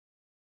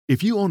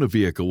If you own a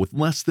vehicle with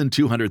less than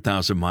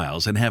 200,000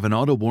 miles and have an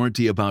auto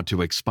warranty about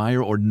to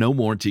expire or no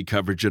warranty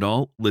coverage at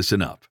all,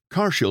 listen up.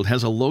 CarShield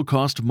has a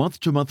low-cost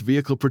month-to-month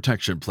vehicle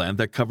protection plan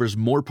that covers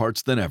more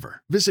parts than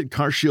ever. Visit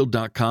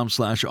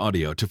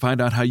carshield.com/audio to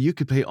find out how you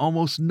could pay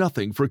almost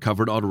nothing for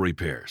covered auto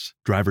repairs.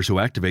 Drivers who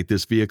activate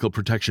this vehicle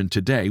protection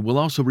today will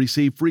also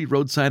receive free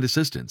roadside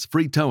assistance,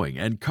 free towing,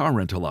 and car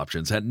rental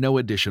options at no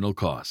additional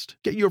cost.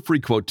 Get your free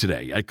quote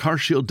today at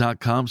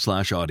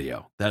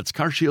carshield.com/audio. That's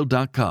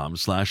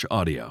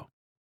carshield.com/audio.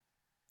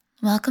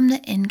 Welcome to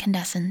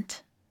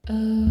Incandescent.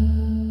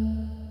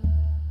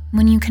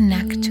 When you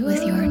connect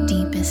with your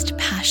deepest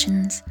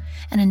passions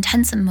and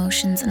intense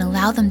emotions and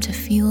allow them to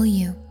fuel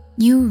you,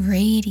 you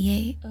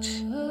radiate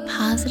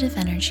positive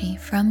energy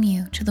from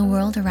you to the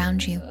world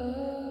around you.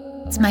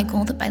 It's my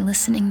goal that by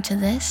listening to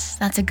this,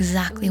 that's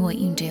exactly what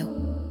you do.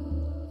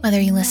 Whether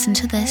you listen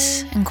to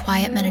this in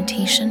quiet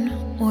meditation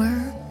or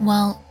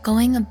while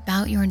going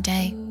about your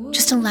day,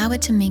 just allow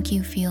it to make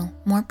you feel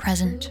more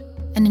present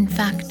and, in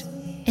fact,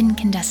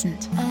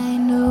 incandescent. I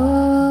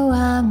know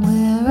I'm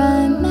where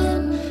I'm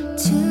meant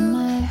to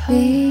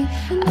be.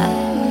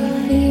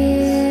 I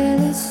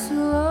feel it's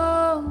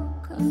so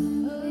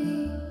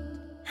complete.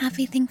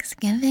 Happy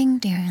Thanksgiving,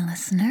 dear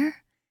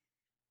listener.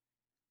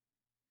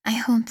 I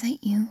hope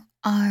that you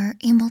are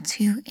able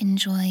to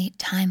enjoy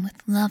time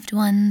with loved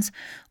ones,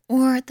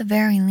 or at the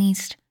very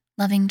least,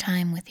 loving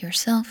time with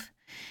yourself.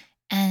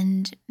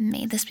 And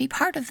may this be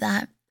part of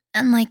that.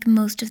 Unlike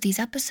most of these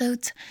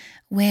episodes,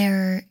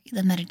 where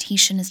the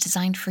meditation is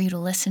designed for you to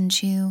listen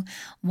to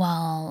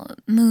while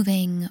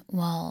moving,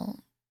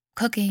 while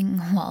cooking,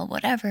 while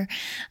whatever,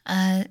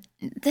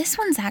 this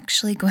one's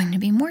actually going to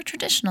be more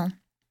traditional.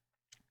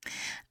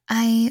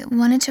 I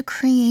wanted to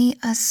create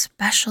a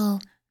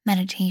special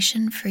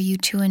meditation for you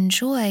to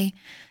enjoy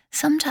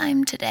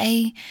sometime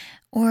today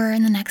or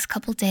in the next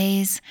couple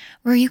days,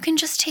 where you can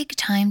just take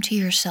time to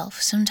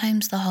yourself.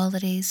 Sometimes the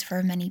holidays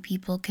for many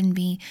people can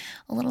be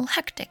a little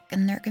hectic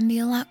and there can be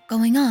a lot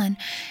going on.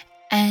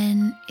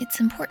 And it's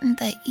important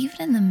that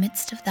even in the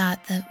midst of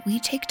that we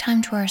take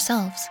time to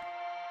ourselves.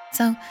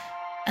 So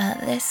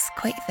this,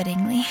 quite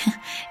fittingly,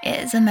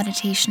 is a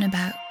meditation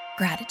about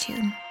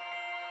gratitude.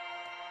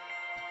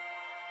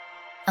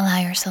 Allow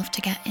yourself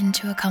to get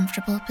into a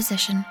comfortable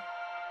position.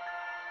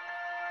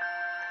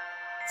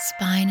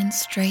 Spine in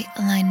straight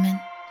alignment.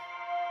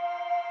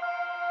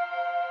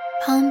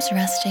 Palms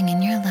resting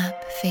in your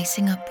lap,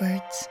 facing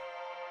upwards,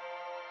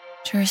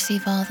 to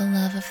receive all the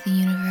love of the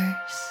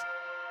universe.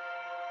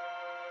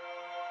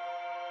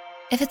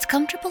 If it's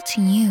comfortable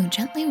to you,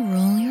 gently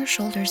roll your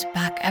shoulders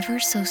back ever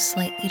so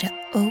slightly to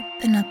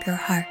open up your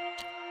heart.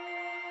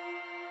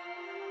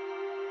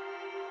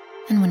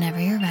 And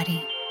whenever you're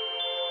ready,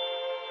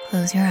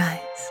 close your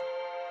eyes.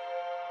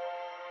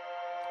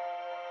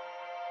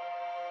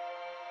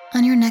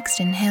 On your next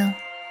inhale,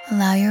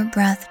 allow your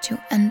breath to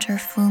enter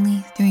fully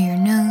through your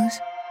nose,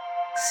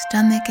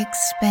 stomach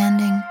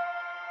expanding,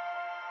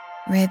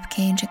 rib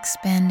cage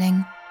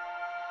expanding,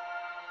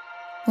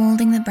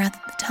 holding the breath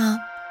at the top.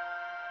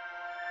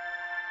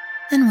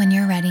 And when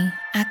you're ready,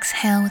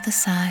 exhale with a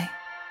sigh.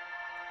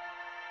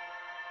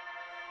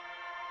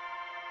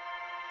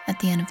 At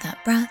the end of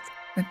that breath,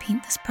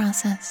 repeat this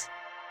process.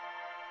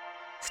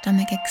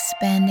 Stomach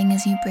expanding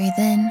as you breathe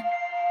in,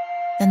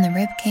 then the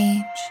rib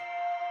cage,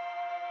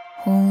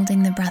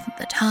 holding the breath at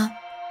the top.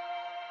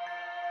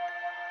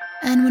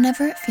 And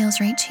whenever it feels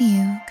right to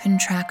you,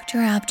 contract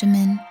your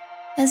abdomen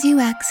as you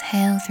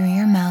exhale through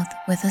your mouth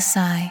with a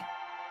sigh.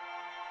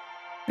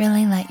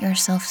 Really let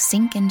yourself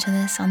sink into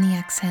this on the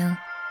exhale.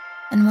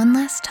 And one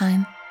last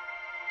time,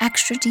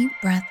 extra deep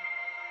breath,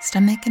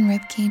 stomach and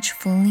rib cage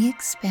fully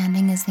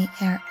expanding as the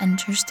air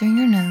enters through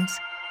your nose,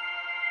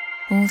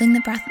 holding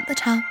the breath at the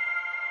top,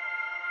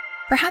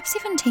 perhaps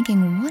even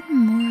taking one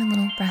more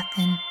little breath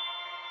in.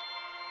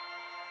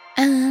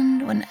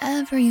 And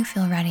whenever you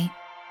feel ready,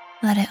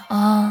 let it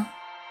all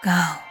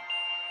go,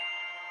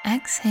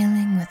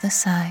 exhaling with a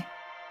sigh.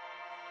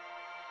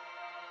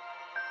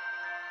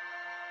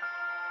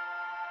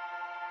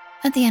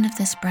 At the end of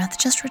this breath,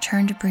 just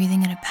return to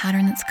breathing in a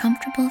pattern that's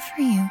comfortable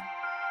for you,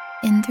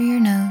 in through your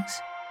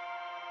nose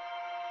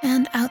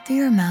and out through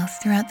your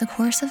mouth throughout the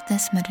course of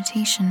this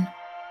meditation.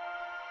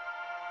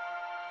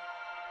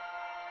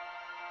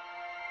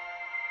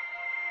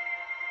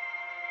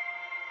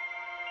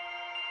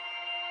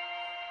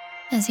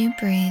 As you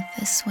breathe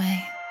this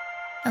way,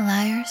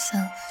 allow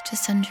yourself to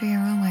center your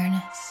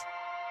awareness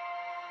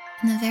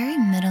in the very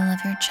middle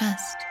of your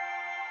chest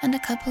and a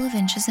couple of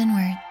inches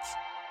inwards.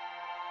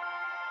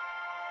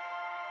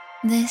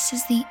 This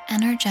is the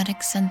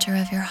energetic center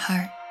of your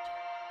heart.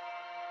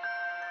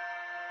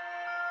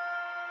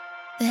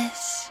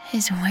 This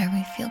is where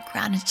we feel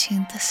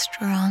gratitude the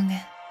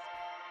strongest.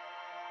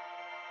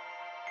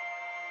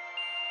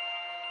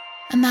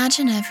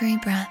 Imagine every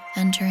breath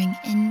entering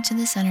into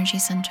this energy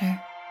center.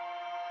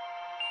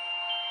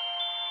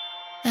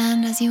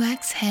 And as you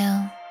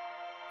exhale,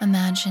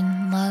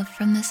 imagine love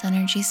from this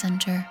energy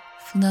center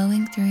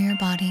flowing through your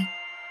body.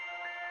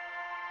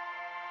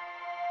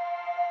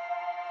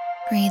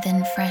 Breathe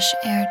in fresh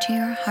air to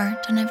your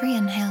heart on every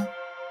inhale,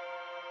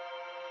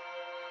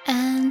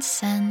 and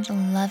send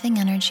loving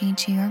energy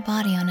to your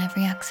body on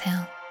every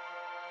exhale.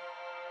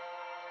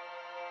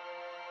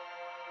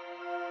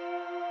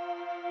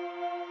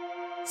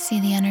 See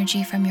the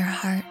energy from your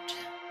heart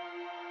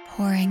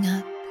pouring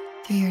up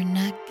through your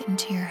neck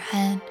into your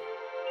head,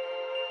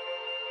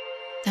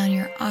 down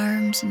your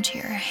arms into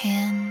your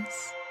hands,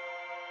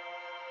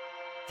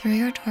 through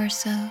your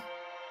torso,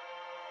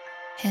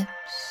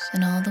 hips,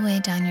 and all the way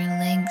down your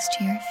legs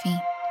to your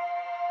feet.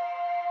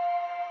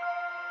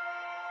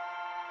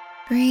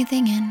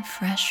 Breathing in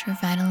fresh,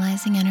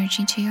 revitalizing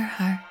energy to your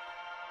heart,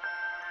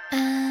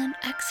 and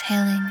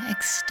exhaling,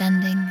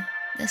 extending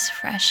this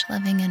fresh,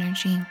 loving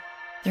energy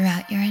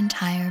throughout your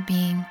entire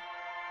being.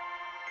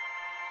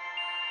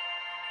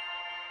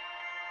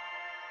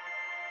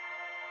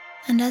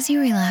 And as you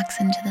relax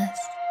into this,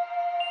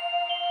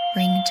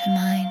 bring to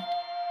mind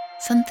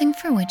something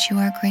for which you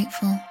are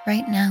grateful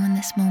right now in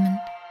this moment.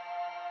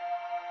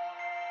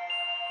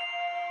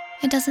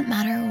 It doesn't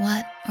matter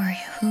what or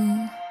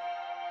who,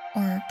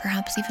 or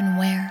perhaps even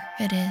where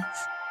it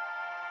is.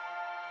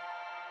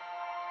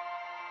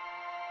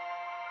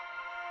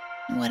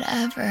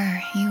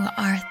 Whatever you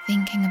are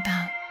thinking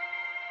about,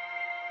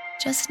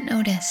 just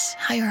notice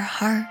how your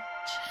heart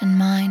and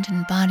mind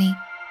and body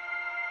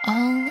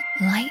all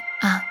light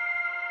up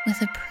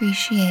with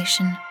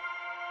appreciation.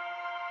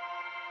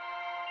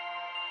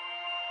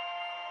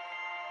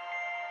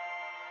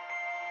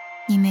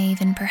 You may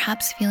even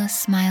perhaps feel a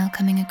smile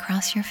coming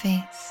across your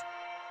face.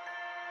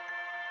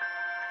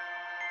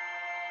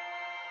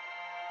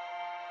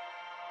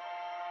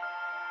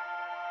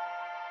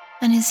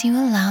 And as you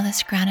allow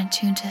this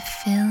gratitude to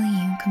fill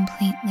you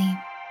completely,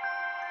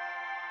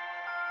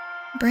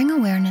 bring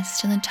awareness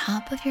to the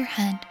top of your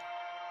head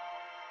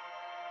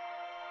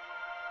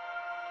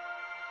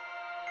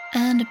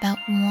and about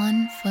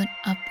 1 foot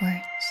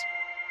upwards.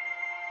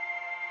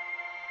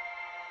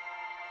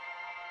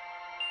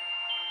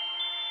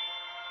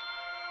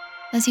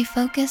 As you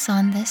focus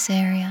on this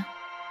area,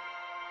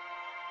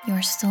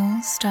 your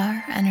soul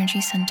star energy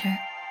center,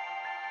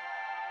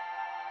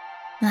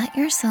 let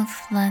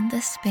yourself flood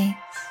this space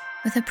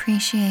with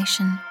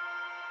appreciation.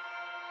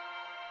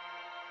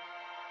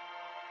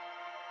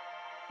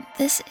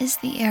 This is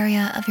the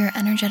area of your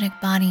energetic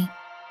body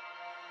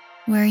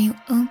where you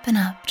open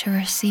up to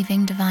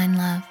receiving divine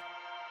love.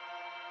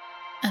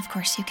 Of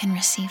course, you can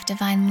receive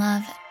divine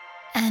love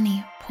at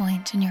any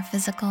point in your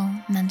physical,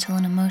 mental,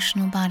 and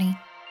emotional body.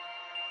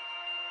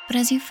 But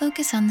as you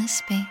focus on this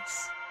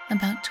space,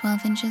 about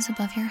 12 inches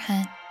above your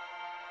head,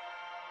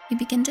 you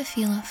begin to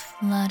feel a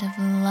flood of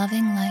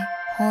loving light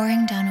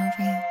pouring down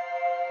over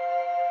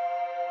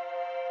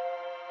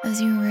you.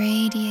 As you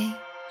radiate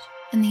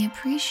in the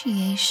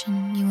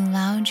appreciation you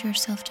allowed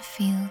yourself to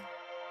feel,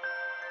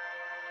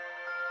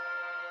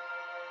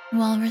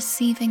 while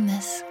receiving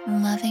this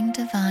loving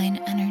divine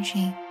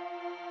energy,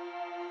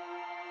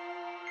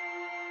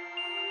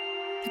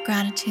 the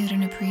gratitude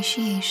and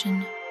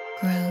appreciation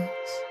grows.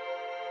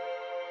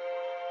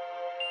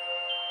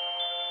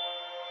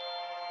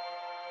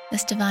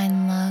 This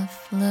divine love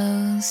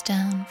flows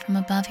down from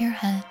above your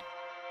head,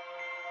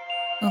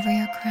 over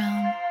your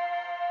crown,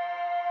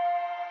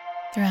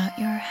 throughout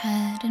your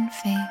head and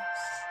face,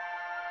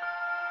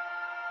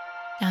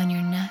 down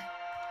your neck,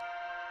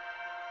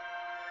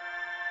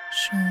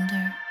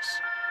 shoulders.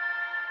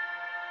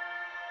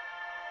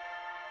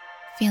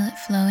 Feel it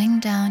flowing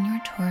down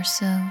your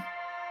torso,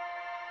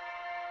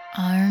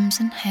 arms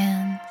and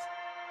hands,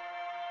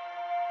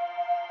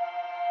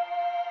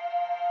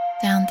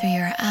 down through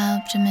your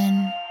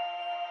abdomen,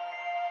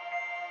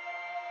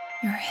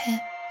 your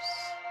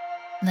hips,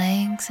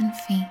 legs, and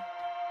feet.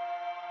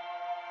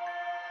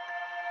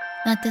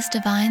 Let this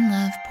divine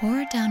love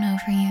pour down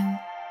over you,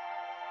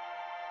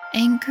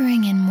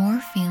 anchoring in more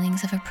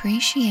feelings of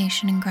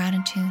appreciation and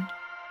gratitude.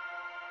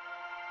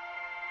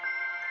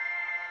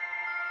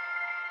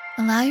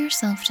 Allow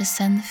yourself to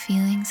send the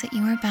feelings that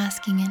you are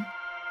basking in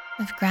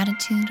of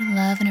gratitude,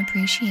 love, and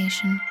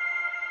appreciation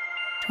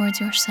towards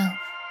yourself.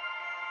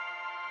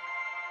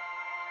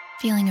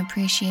 Feeling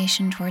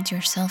appreciation towards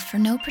yourself for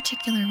no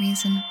particular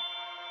reason.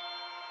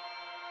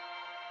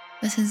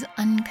 This is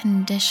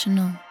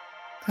unconditional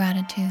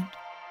gratitude.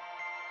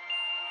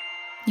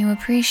 You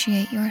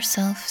appreciate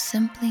yourself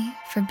simply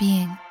for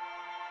being.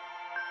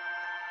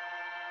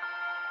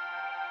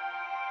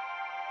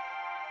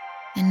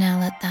 And now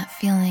let that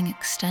feeling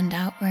extend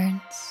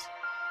outwards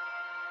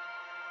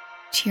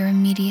to your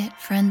immediate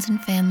friends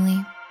and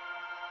family,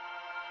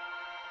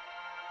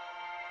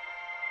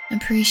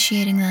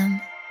 appreciating them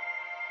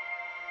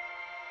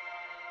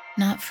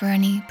not for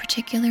any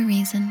particular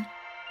reason,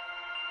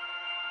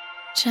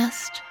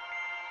 just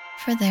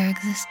for their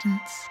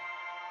existence.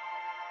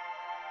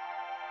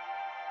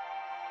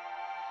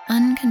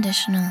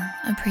 Unconditional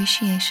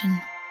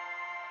appreciation.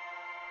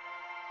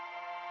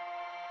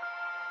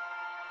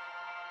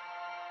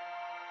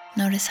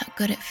 Notice how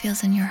good it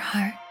feels in your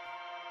heart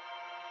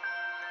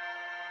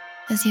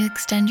as you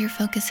extend your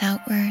focus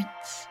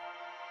outwards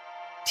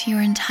to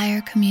your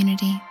entire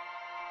community.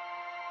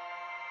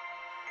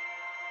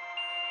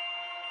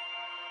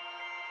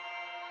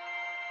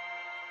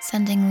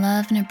 Sending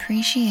love and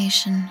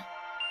appreciation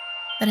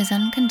that is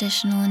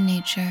unconditional in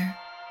nature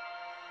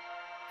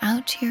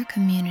out to your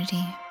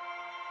community.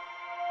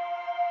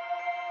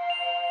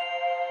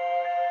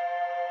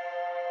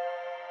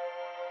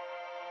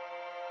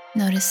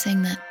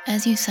 Noticing that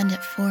as you send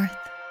it forth,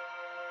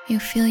 you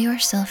feel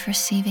yourself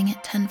receiving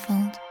it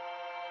tenfold.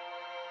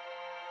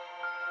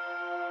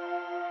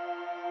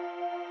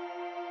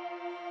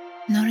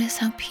 Notice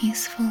how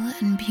peaceful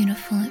and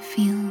beautiful it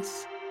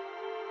feels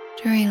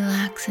to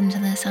relax into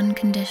this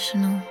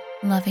unconditional,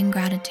 loving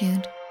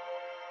gratitude.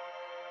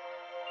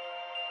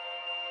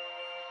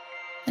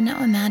 And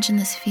now imagine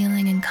this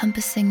feeling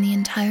encompassing the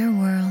entire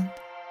world.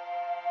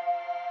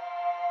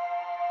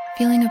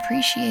 Feeling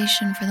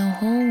appreciation for the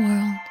whole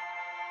world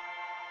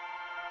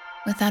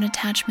without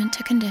attachment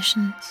to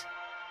conditions.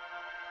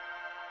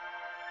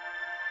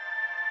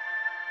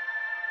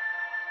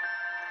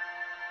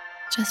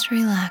 Just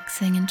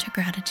relaxing into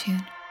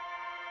gratitude.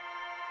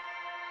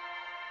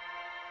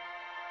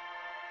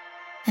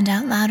 And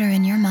out louder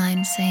in your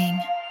mind saying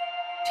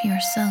to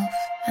yourself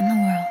and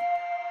the world,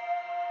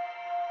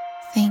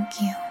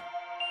 thank you.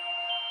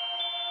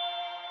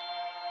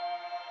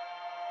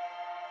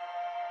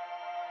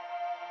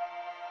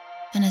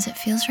 And as it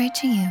feels right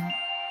to you,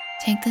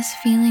 take this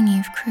feeling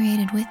you've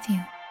created with you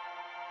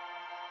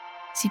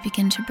as you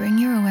begin to bring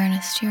your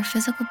awareness to your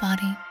physical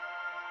body,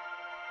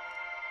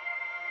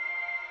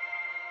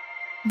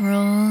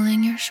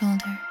 rolling your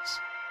shoulders,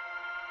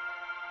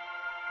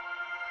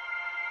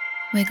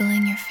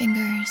 wiggling your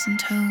fingers and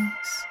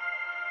toes,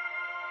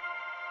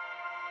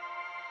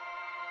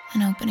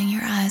 and opening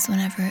your eyes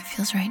whenever it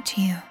feels right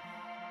to you.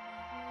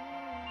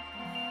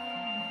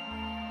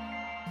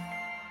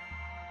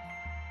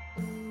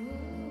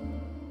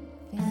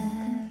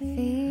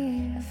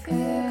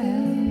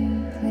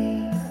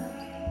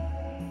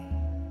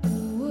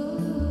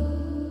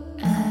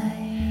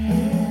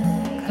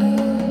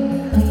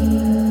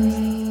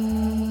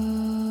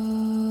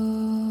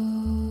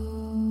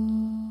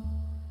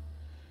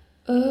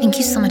 Thank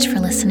you so much for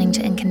listening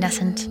to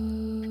Incandescent.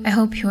 I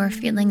hope you are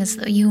feeling as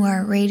though you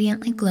are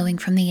radiantly glowing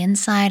from the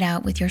inside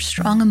out with your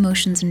strong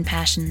emotions and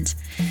passions,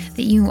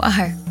 that you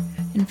are,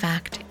 in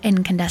fact,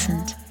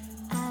 incandescent.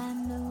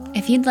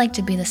 If you'd like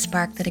to be the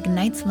spark that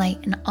ignites light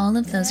in all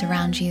of those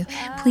around you,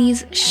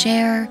 please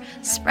share,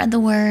 spread the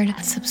word,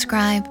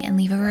 subscribe, and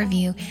leave a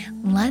review.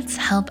 Let's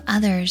help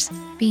others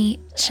be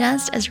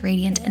just as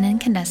radiant and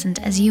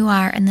incandescent as you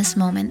are in this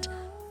moment.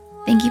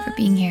 Thank you for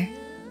being here.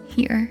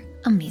 You're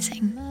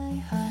amazing.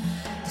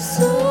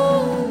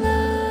 So